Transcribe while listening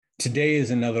Today is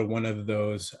another one of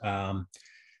those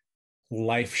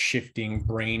life shifting,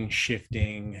 brain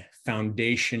shifting,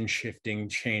 foundation shifting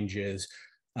changes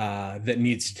that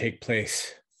needs to take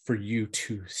place for you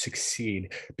to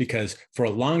succeed. Because for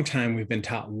a long time, we've been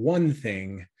taught one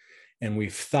thing and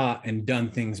we've thought and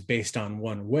done things based on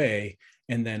one way.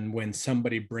 And then when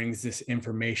somebody brings this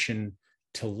information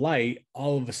to light,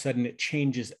 all of a sudden it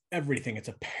changes everything. It's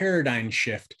a paradigm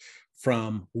shift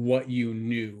from what you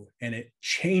knew, and it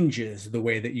changes the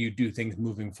way that you do things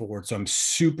moving forward. So I'm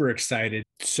super excited.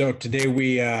 So today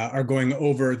we are going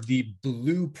over the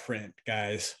blueprint,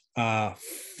 guys.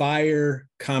 Fire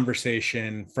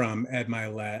conversation from Ed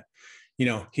Mylett.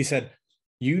 He said,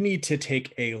 you need to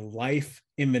take a life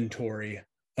inventory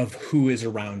of who is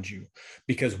around you,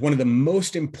 because one of the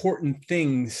most important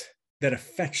things that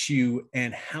affects you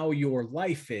and how your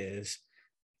life is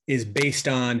based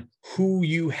on who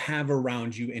you have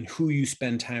around you and who you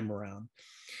spend time around.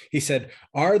 He said,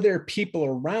 are there people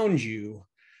around you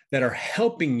that are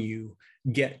helping you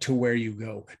get to where you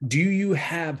go? Do you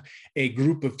have a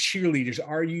group of cheerleaders?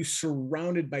 Are you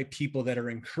surrounded by people that are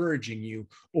encouraging you?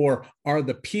 Or are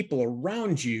the people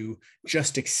around you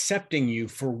just accepting you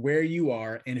for where you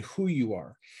are and who you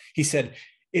are? He said,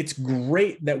 it's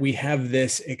great that we have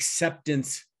this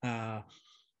acceptance,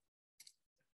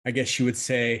 I guess you would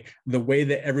say, the way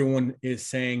that everyone is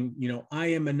saying, I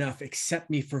am enough,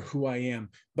 accept me for who I am.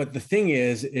 But the thing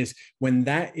is when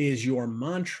that is your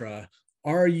mantra,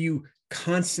 are you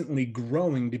constantly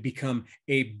growing to become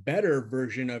a better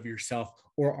version of yourself?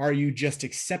 Or are you just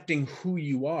accepting who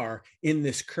you are in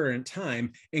this current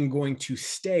time and going to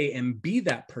stay and be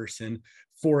that person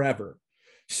forever?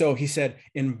 So he said,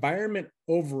 environment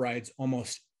overrides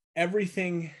almost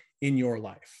everything in your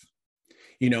life.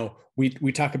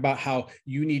 We talk about how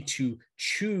you need to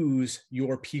choose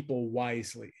your people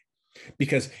wisely,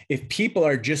 because if people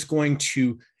are just going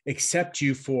to accept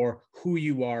you for who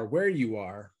you are, where you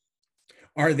are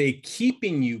they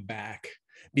keeping you back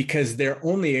because they're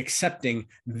only accepting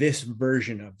this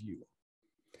version of you?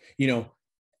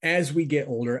 As we get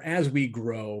older, as we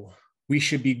grow, we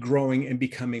should be growing and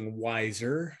becoming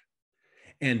wiser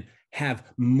and have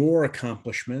more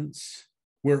accomplishments.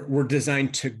 We're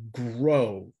designed to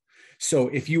grow. So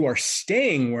if you are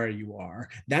staying where you are,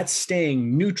 that's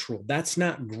staying neutral. That's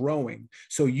not growing.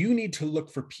 So you need to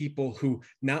look for people who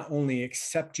not only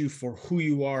accept you for who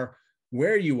you are,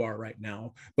 where you are right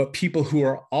now, but people who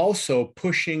are also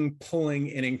pushing,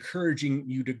 pulling, and encouraging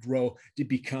you to grow to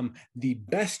become the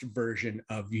best version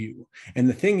of you. And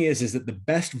the thing is that the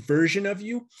best version of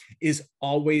you is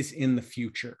always in the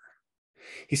future.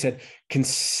 He said,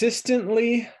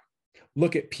 consistently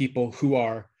look at people who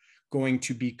are going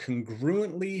to be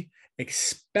congruently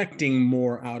expecting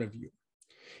more out of you.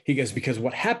 He goes, because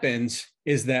what happens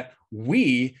is that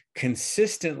we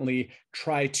consistently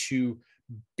try to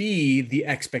be the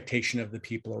expectation of the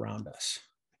people around us.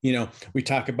 We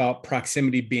talk about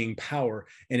proximity being power.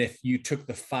 And if you took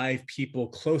the 5 people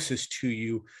closest to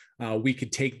you, we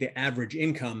could take the average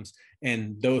incomes,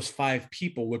 and those 5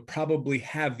 people would probably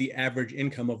have the average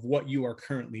income of what you are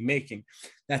currently making.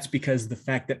 That's because the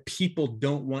fact that people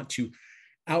don't want to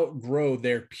outgrow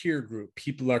their peer group.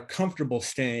 People are comfortable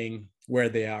staying where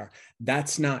they are.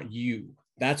 That's not you.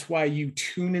 That's why you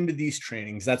tune into these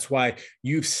trainings. That's why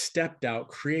you've stepped out,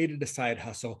 created a side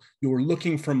hustle. You're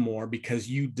looking for more because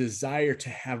you desire to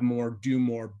have more, do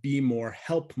more, be more,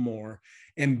 help more,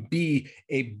 and be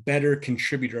a better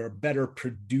contributor, a better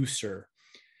producer.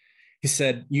 He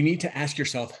said, you need to ask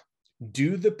yourself,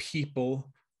 do the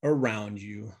people around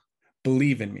you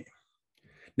believe in me?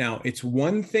 Now, it's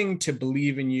one thing to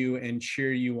believe in you and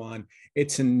cheer you on.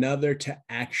 It's another to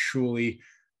actually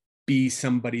be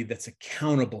somebody that's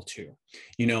accountable to.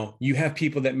 You have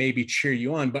people that maybe cheer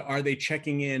you on, but are they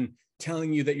checking in,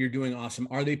 telling you that you're doing awesome?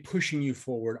 Are they pushing you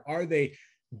forward? Are they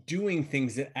doing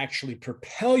things that actually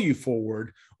propel you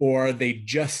forward? Or are they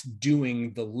just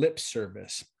doing the lip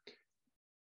service?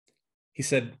 He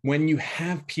said, when you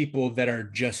have people that are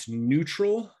just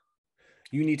neutral,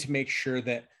 you need to make sure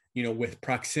that, with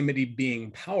proximity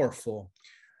being powerful,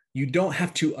 you don't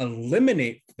have to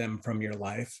eliminate them from your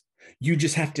life. You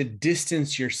just have to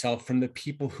distance yourself from the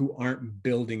people who aren't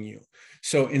building you.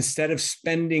 So instead of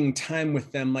spending time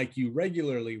with them like you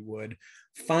regularly would,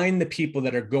 find the people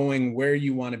that are going where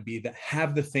you want to be, that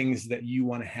have the things that you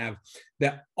want to have,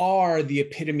 that are the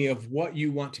epitome of what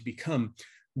you want to become.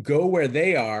 Go where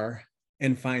they are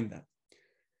and find them.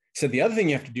 So the other thing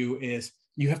you have to do is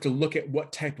you have to look at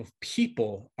what type of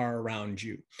people are around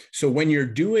you. So when you're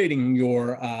doing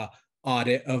your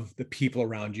audit of the people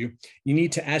around you, you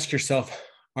need to ask yourself,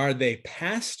 are they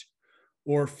past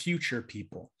or future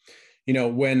people? You know,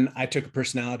 when I took a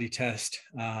personality test,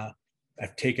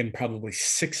 I've taken probably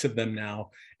 6 of them now,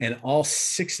 and all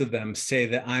 6 of them say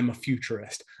that I'm a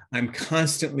futurist. I'm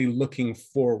constantly looking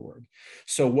forward.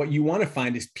 So what you want to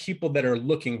find is people that are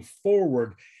looking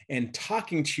forward and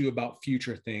talking to you about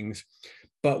future things.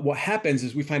 But what happens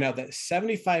is we find out that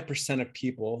 75% of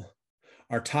people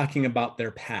are talking about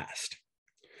their past.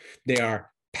 They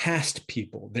are past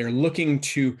people. They're looking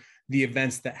to the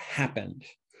events that happened.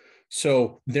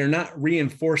 So they're not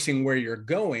reinforcing where you're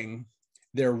going,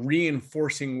 they're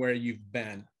reinforcing where you've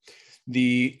been.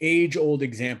 The age-old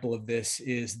example of this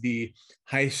is the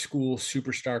high school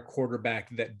superstar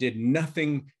quarterback that did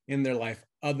nothing in their life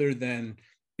other than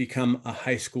become a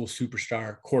high school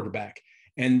superstar quarterback.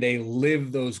 And they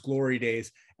live those glory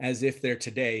days as if they're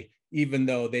today, even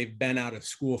though they've been out of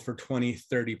school for 20,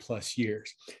 30 plus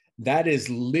years. That is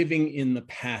living in the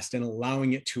past and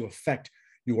allowing it to affect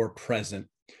your present.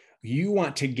 You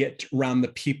want to get around the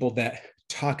people that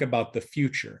talk about the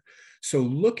future. So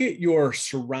look at your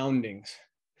surroundings.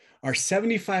 Are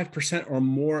 75% or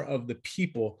more of the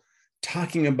people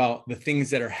talking about the things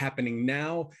that are happening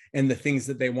now and the things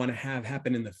that they want to have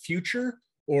happen in the future?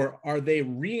 Or are they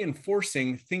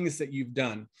reinforcing things that you've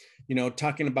done? You know,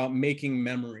 talking about making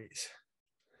memories.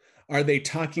 Are they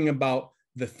talking about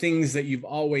the things that you've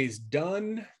always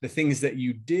done, the things that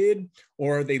you did,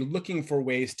 or are they looking for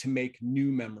ways to make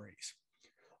new memories?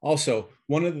 Also,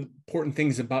 one of the important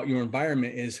things about your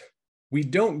environment is we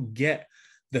don't get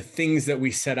the things that we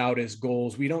set out as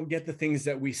goals. We don't get the things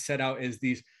that we set out as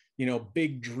these, you know,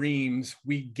 big dreams.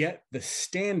 We get the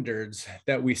standards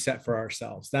that we set for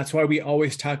ourselves. That's why we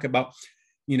always talk about,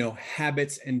 you know,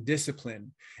 habits and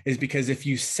discipline, is because if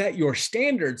you set your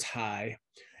standards high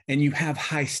and you have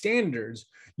high standards,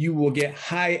 you will get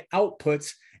high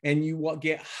outputs and you will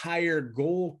get higher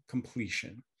goal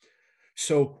completion.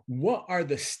 So what are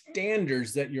the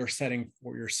standards that you're setting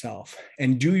for yourself?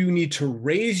 And do you need to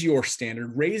raise your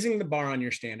standard, raising the bar on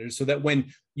your standards, so that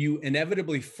when you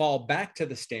inevitably fall back to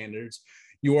the standards,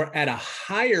 you're at a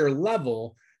higher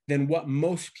level than what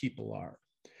most people are?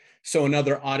 So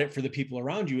another audit for the people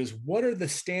around you is, what are the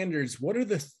standards? What are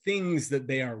the things that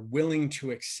they are willing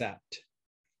to accept?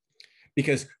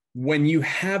 Because when you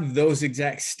have those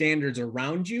exact standards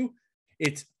around you,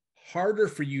 it's harder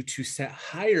for you to set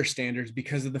higher standards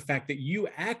because of the fact that you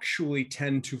actually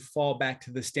tend to fall back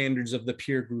to the standards of the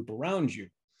peer group around you.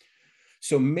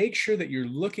 So make sure that you're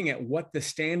looking at what the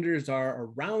standards are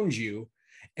around you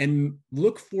and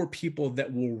look for people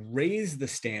that will raise the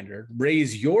standard,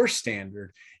 raise your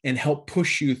standard, and help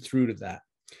push you through to that.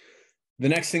 The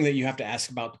next thing that you have to ask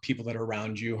about the people that are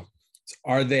around you is,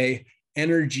 are they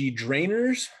energy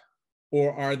drainers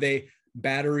or are they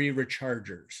battery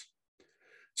rechargers?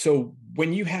 So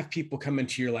when you have people come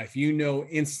into your life, you know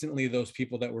instantly those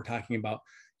people that we're talking about.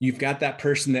 You've got that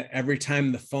person that every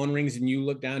time the phone rings and you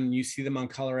look down and you see them on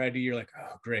caller ID, you're like,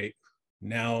 oh, great.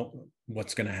 Now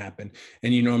what's going to happen?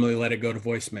 And you normally let it go to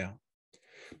voicemail.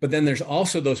 But then there's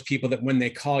also those people that when they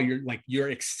call, you're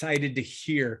excited to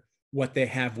hear what they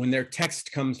have. When their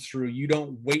text comes through, you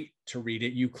don't wait to read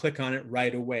it. You click on it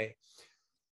right away.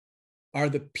 Are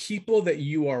the people that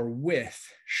you are with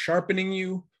sharpening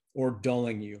you or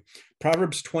dulling you?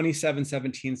 Proverbs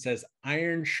 27:17 says,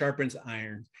 iron sharpens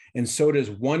iron, and so does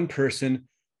one person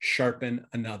sharpen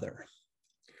another.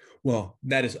 Well,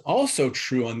 that is also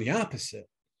true on the opposite,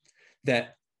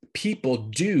 that people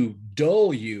do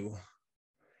dull you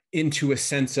into a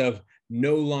sense of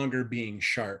no longer being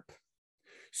sharp.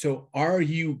 So are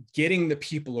you getting the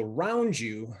people around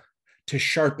you to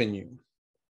sharpen you?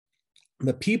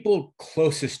 The people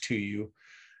closest to you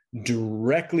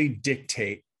directly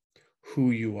dictate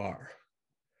who you are.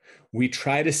 We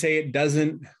try to say it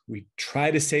doesn't. We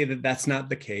try to say that that's not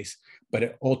the case, but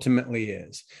it ultimately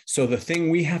is. So the thing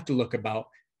we have to look about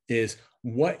is,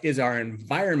 what is our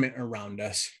environment around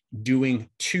us doing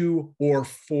to or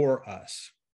for us?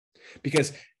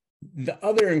 Because the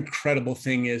other incredible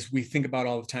thing is, we think about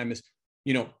all the time is,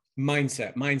 you know,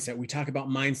 mindset. We talk about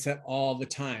mindset all the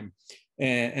time.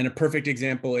 And a perfect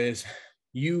example is,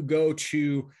 you go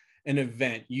to an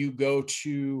event, you go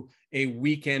to a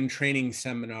weekend training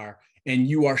seminar, and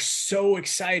you are so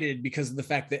excited because of the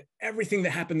fact that everything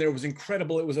that happened there was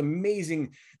incredible. It was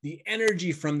amazing. The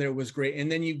energy from there was great.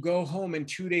 And then you go home and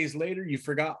 2 days later, you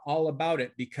forgot all about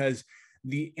it because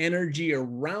the energy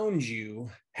around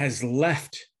you has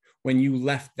left when you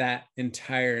left that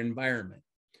entire environment.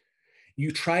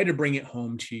 You try to bring it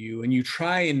home to you and you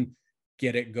try and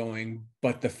get it going.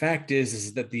 But the fact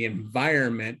is that the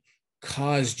environment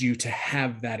caused you to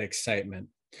have that excitement.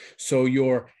 So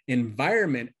your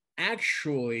environment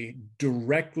actually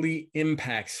directly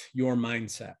impacts your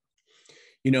mindset.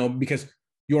 Because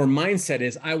your mindset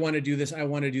is, I want to do this, I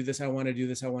want to do this, I want to do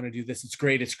this, I want to do this. It's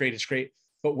great, it's great, it's great.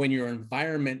 But when your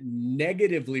environment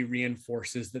negatively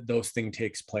reinforces that those things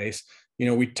takes place,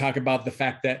 we talk about the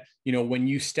fact that, when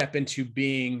you step into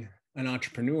being an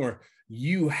entrepreneur,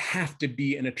 you have to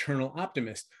be an eternal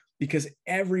optimist, because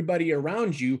everybody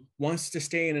around you wants to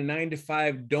stay in a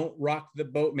 9-to-5, don't rock the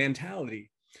boat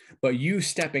mentality. But you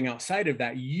stepping outside of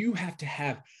that, you have to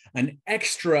have an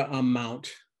extra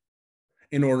amount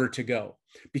in order to go,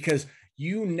 because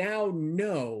you now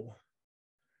know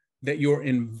that your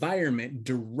environment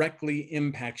directly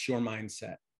impacts your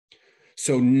mindset.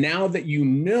 So now that you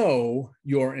know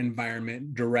your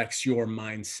environment directs your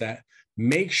mindset,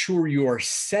 make sure you are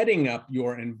setting up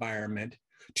your environment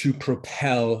to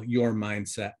propel your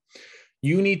mindset.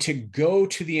 You need to go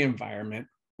to the environment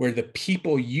where the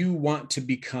people you want to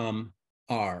become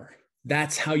are.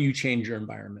 That's how you change your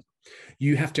environment.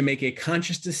 You have to make a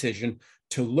conscious decision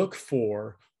to look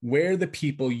for where the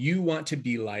people you want to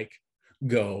be like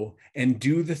go and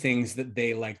do the things that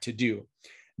they like to do.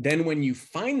 Then when you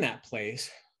find that place,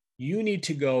 you need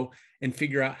to go and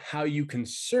figure out how you can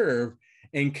serve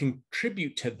and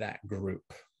contribute to that group.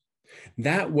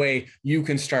 That way you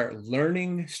can start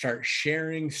learning, start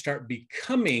sharing, start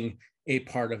becoming a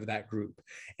part of that group.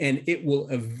 And it will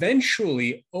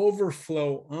eventually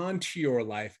overflow onto your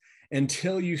life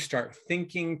until you start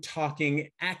thinking, talking,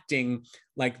 acting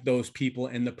like those people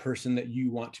and the person that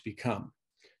you want to become.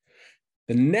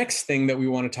 The next thing that we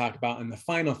want to talk about, and the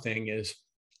final thing, is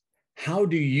how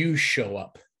do you show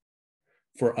up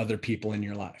for other people in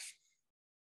your life?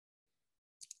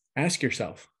 Ask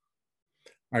yourself,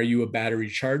 are you a battery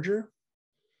charger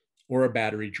or a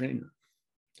battery drainer?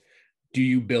 Do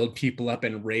you build people up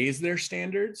and raise their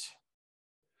standards?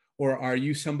 Or are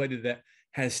you somebody that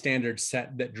has standards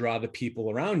set that draw the people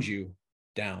around you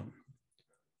down?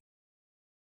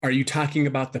 Are you talking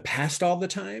about the past all the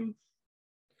time?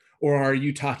 Or are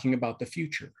you talking about the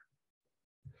future?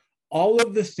 All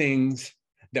of the things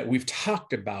that we've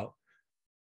talked about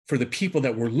for the people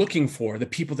that we're looking for, the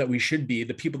people that we should be,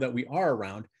 the people that we are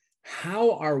around,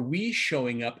 how are we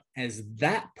showing up as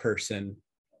that person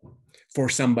for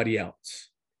somebody else?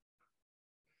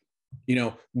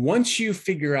 Once you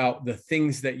figure out the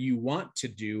things that you want to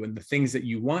do and the things that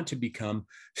you want to become,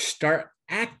 start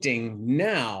acting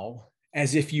now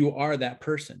as if you are that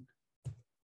person.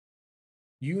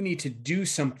 You need to do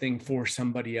something for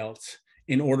somebody else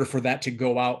in order for that to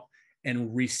go out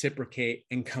and reciprocate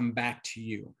and come back to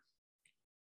you.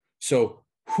 So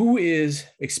who is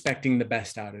expecting the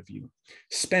best out of you?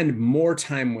 Spend more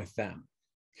time with them.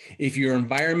 If your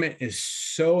environment is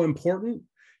so important,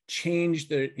 change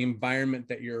the environment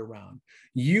that you're around.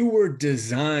 You were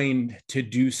designed to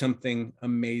do something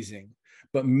amazing,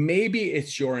 but maybe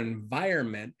it's your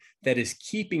environment that is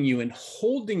keeping you and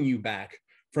holding you back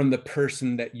from the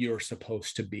person that you're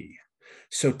supposed to be.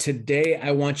 So today,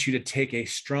 I want you to take a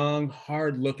strong,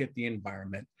 hard look at the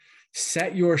environment,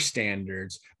 set your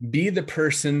standards, be the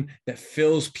person that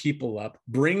fills people up,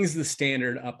 brings the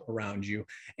standard up around you,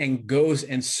 and goes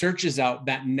and searches out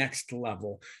that next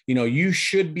level. You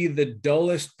should be the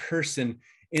dullest person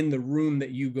in the room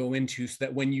that you go into, so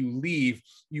that when you leave,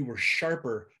 you were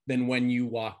sharper than when you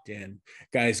walked in.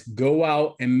 Guys, go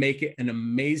out and make it an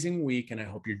amazing week. And I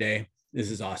hope your day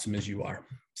is as awesome as you are.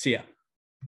 See ya.